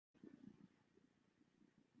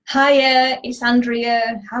Hiya, it's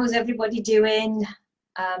Andrea. How's everybody doing?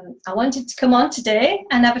 I wanted to come on today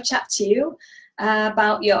and have a chat to you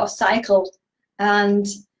about your cycle and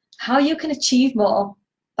how you can achieve more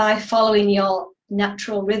by following your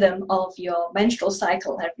natural rhythm of your menstrual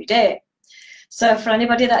cycle every day. So for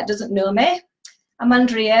anybody that doesn't know me, I'm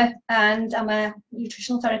Andrea and I'm a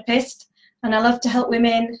nutritional therapist, and I love to help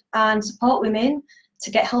women and support women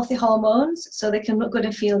to get healthy hormones so they can look good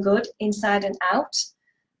and feel good inside and out.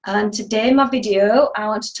 And today in my video, I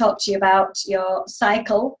want to talk to you about your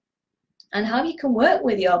cycle and how you can work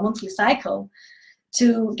with your monthly cycle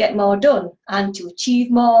to get more done and to achieve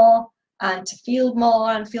more and to feel more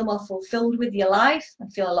and feel more fulfilled with your life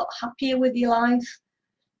and feel a lot happier with your life.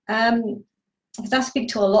 Because I speak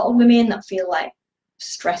to a lot of women that feel like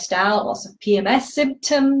stressed out, lots of PMS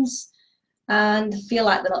symptoms, and feel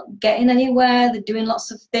like they're not getting anywhere, they're doing lots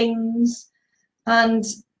of things, and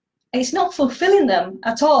it's not fulfilling them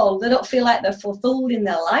at all. They don't feel like they're fulfilled in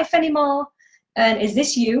their life anymore. And is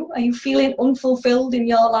this you? Are you feeling unfulfilled in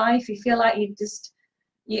your life? You feel like you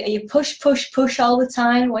push all the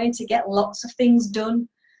time, wanting to get lots of things done,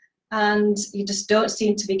 and you just don't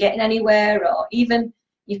seem to be getting anywhere, or even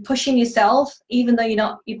you're pushing yourself, even though you're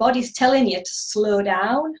not, your body's telling you to slow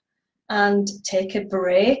down and take a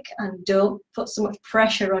break and don't put so much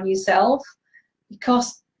pressure on yourself,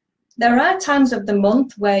 because there are times of the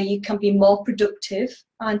month where you can be more productive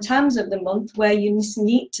and times of the month where you just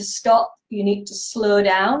need to stop, you need to slow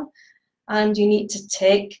down, and you need to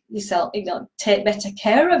take yourself, take better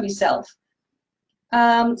care of yourself.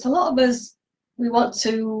 So a lot of us, we want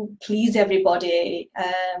to please everybody,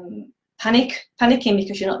 panicking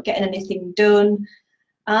because you're not getting anything done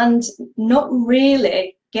and not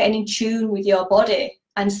really getting in tune with your body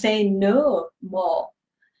and saying no more.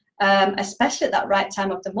 Especially at that right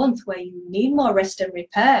time of the month where you need more rest and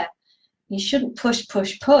repair. You shouldn't push,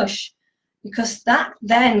 because that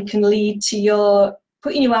then can lead to your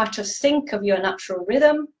putting you out of sync of your natural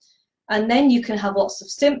rhythm, and then you can have lots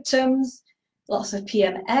of symptoms, lots of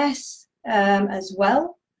PMS as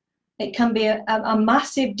well. It can be a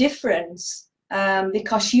massive difference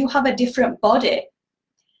because you have a different body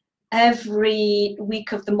every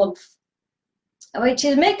week of the month. Which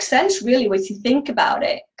makes sense really when you think about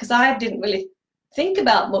it, because I didn't really think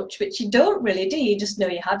about much, but you don't really, do you? Just know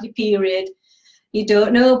you have your period. You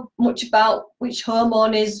don't know much about which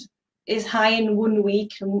hormone is high in one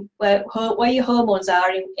week and where your hormones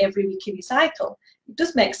are in every week of your cycle. It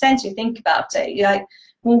does make sense when you think about it. You're like,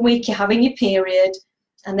 one week you're having your period,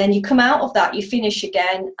 and then you come out of that, you finish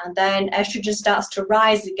again, and then estrogen starts to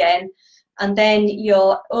rise again, and then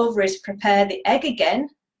your ovaries prepare the egg again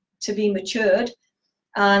to be matured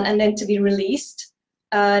and then to be released,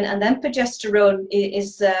 and then progesterone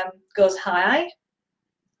goes high,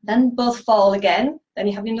 then both fall again, then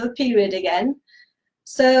you have another period again.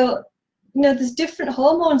 So there's different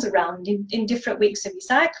hormones around in different weeks of your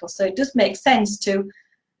cycle, so it does make sense to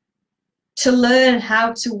learn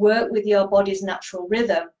how to work with your body's natural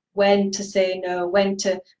rhythm, when to say no, when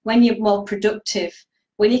you're more productive,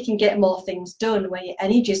 when you can get more things done, when your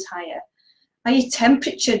energy is higher. And your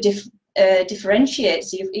temperature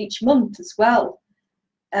differentiates each month as well.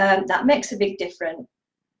 That makes a big difference.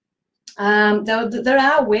 There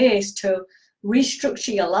are ways to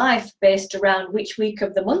restructure your life based around which week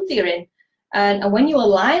of the month you're in. And when you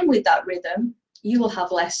align with that rhythm, you will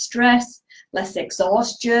have less stress, less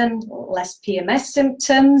exhaustion, less PMS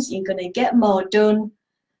symptoms. You're going to get more done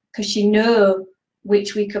because you know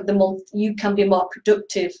which week of the month you can be more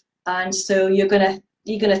productive. And so you're going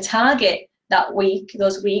to target that week,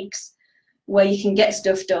 those weeks where you can get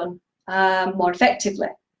stuff done more effectively.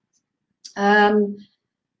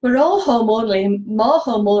 We're all more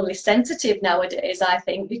hormonally sensitive nowadays, I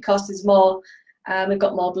think, because there's more, we've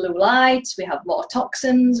got more blue lights, we have more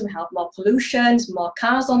toxins, we have more pollutions, more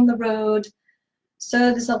cars on the road. So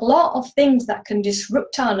there's a lot of things that can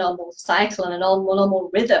disrupt our normal cycle and our normal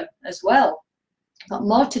rhythm as well. We've got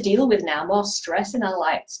more to deal with now, more stress in our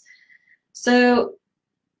lives. So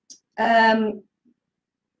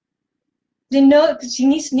you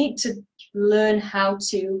need to learn how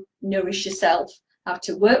to nourish yourself, how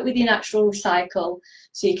to work with your natural cycle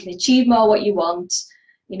so you can achieve more what you want.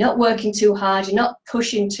 You're not working too hard, you're not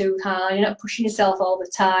pushing too hard, you're not pushing yourself all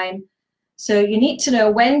the time. So you need to know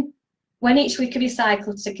when each week of your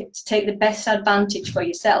cycle to take the best advantage for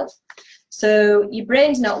yourself. So your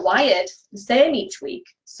brain's not wired the same each week,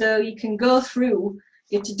 so you can go through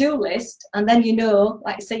your to-do list, and then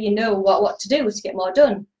like I say, what to do to get more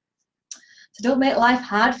done. So don't make life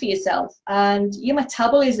hard for yourself. And your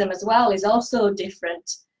metabolism as well is also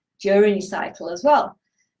different during your cycle as well.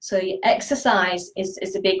 So your exercise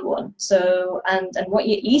is a big one. So and what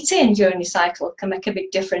you're eating during your cycle can make a big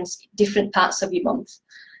difference, different parts of your month.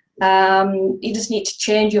 You just need to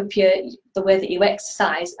change up the way that you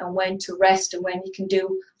exercise and when to rest and when you can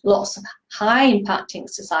do lots of high impact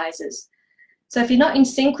exercises. So if you're not in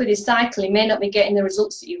sync with your cycle, you may not be getting the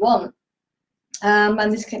results that you want.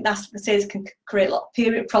 And this can create a lot of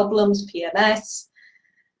period problems, PMS,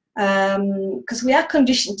 because we are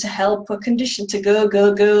conditioned to help. We're conditioned to go,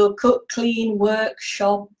 go, go, cook, clean, work,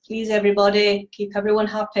 shop, please everybody, keep everyone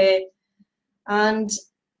happy. And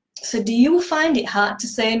so do you find it hard to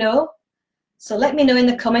say no? So let me know in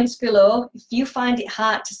the comments below if you find it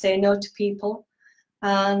hard to say no to people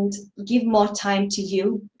and give more time to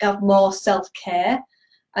you, have more self-care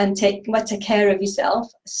and take better care of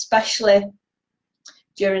yourself, especially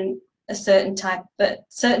during a certain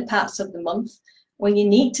parts of the month when you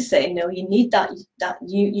need to say no, you need that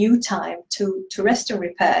you time to rest and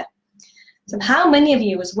repair. So how many of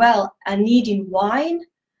you as well are needing wine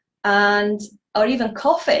or even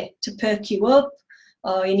coffee to perk you up,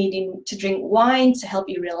 or you're needing to drink wine to help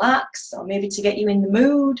you relax, or maybe to get you in the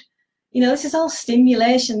mood? You know, this is all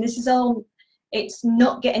stimulation. This is all, it's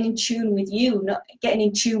not getting in tune with you, not getting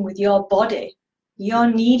in tune with your body.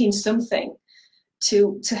 You're needing something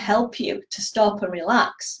to help you to stop and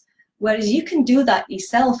relax. Whereas you can do that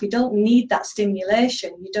yourself. You don't need that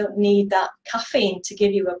stimulation. You don't need that caffeine to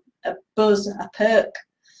give you a buzz, a perk.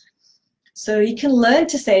 So you can learn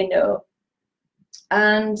to say no.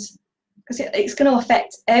 And because it's going to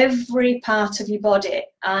affect every part of your body,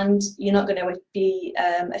 and you're not going to be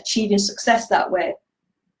achieving success that way.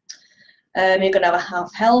 You're going to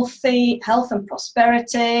have health and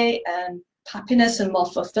prosperity and happiness and more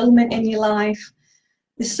fulfillment in your life.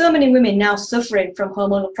 There's so many women now suffering from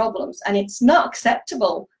hormonal problems, and it's not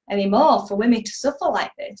acceptable anymore for women to suffer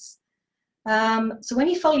like this. So when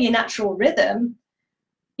you follow your natural rhythm,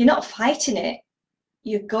 you're not fighting it,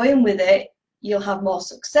 you're going with it. You'll have more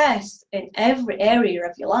success in every area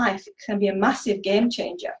of your life. It can be a massive game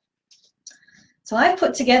changer. So I've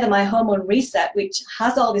put together my Hormone Reset, which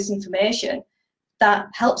has all this information that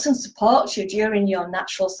helps and supports you during your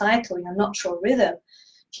natural cycle, your natural rhythm.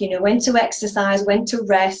 You know, when to exercise, when to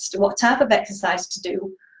rest, what type of exercise to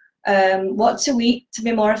do, what to eat to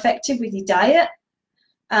be more effective with your diet,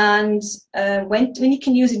 and when you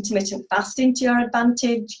can use intermittent fasting to your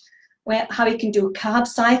advantage, how you can do carb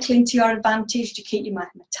cycling to your advantage to keep your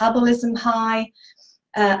metabolism high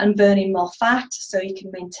and burning more fat so you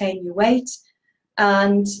can maintain your weight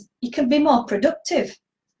and you can be more productive.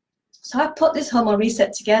 So I put this Hormone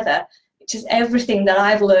Reset together, which is everything that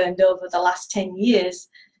I've learned over the last 10 years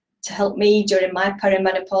to help me during my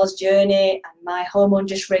perimenopause journey and my hormone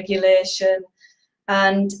dysregulation,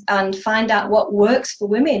 and find out what works for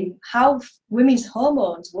women, how women's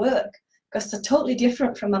hormones work, because they're totally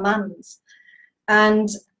different from a man's. And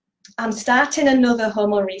I'm starting another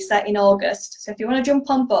Hormone Reset in August. So if you want to jump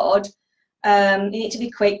on board, you need to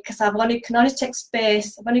be quick because can only take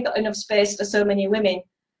space. I've only got enough space for so many women.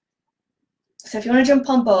 So if you want to jump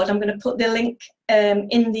on board, I'm going to put the link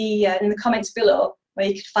in the comments below where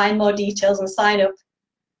you can find more details and sign up.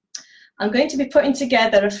 I'm going to be putting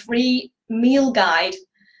together a free meal guide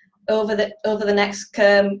over the next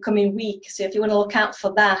coming week. So if you want to look out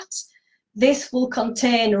for that. This will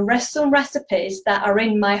contain some recipes that are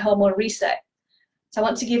in my Hormone Reset. So I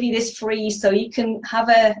want to give you this free so you can have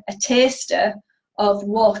a taster of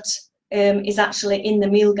what is actually in the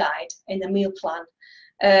meal guide, in the meal plan.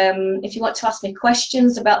 If you want to ask me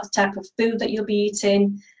questions about the type of food that you'll be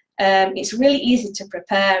eating, it's really easy to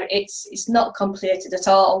prepare. It's not complicated at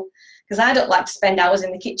all, because I don't like to spend hours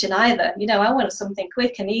in the kitchen either. You know, I want something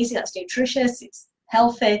quick and easy that's nutritious, it's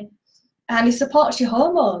healthy, and it supports your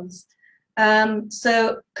hormones.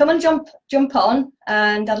 So come and jump on,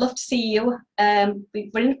 and I'd love to see you. We're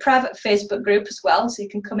in a private Facebook group as well, so you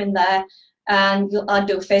can come in there, and I'll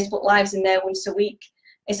do Facebook Lives in there once a week.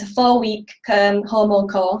 It's a 4-week hormone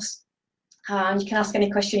course, and you can ask any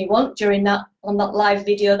question you want during that on that live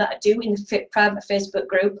video that I do in the private Facebook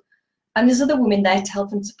group. And there's other women there to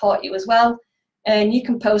help and support you as well, and you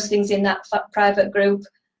can post things in that private group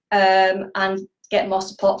and get more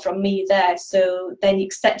support from me there. So then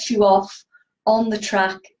it sets you off on the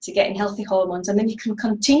track to getting healthy hormones, and then you can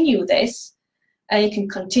continue this, and you can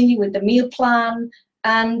continue with the meal plan.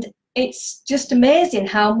 And it's just amazing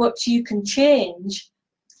how much you can change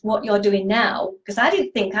what you're doing now, because I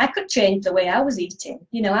didn't think I could change the way I was eating.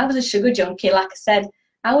 You know, I was a sugar junkie. Like I said,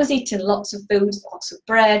 I was eating lots of foods, lots of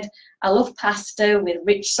bread. I love pasta with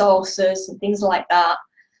rich sauces and things like that.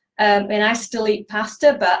 And I still eat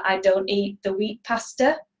pasta, but I don't eat the wheat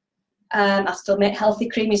pasta. I still make healthy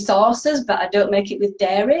creamy sauces, but I don't make it with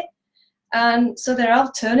dairy. And so there are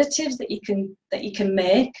alternatives that you can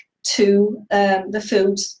make to the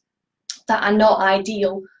foods that are not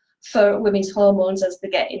ideal for women's hormones as they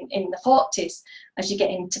get in the 40s, as you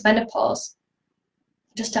get into menopause.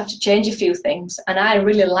 Just have to change a few things. And I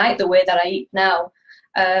really like the way that I eat now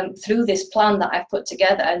through this plan that I've put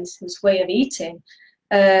together and this way of eating.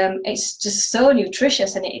 It's just so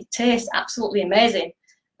nutritious and it tastes absolutely amazing.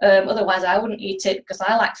 Otherwise I wouldn't eat it, because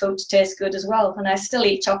I like food to taste good as well, and I still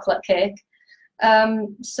eat chocolate cake.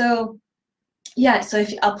 So yeah, so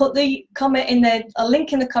I'll put the a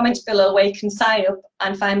link in the comments below where you can sign up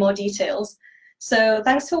and find more details. So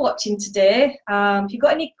thanks for watching today. If you've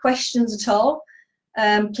got any questions at all,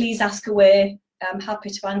 please ask away. I'm happy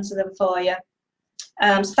to answer them for you.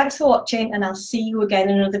 So thanks for watching, and I'll see you again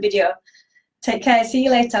in another video. Take care, see you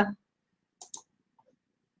later.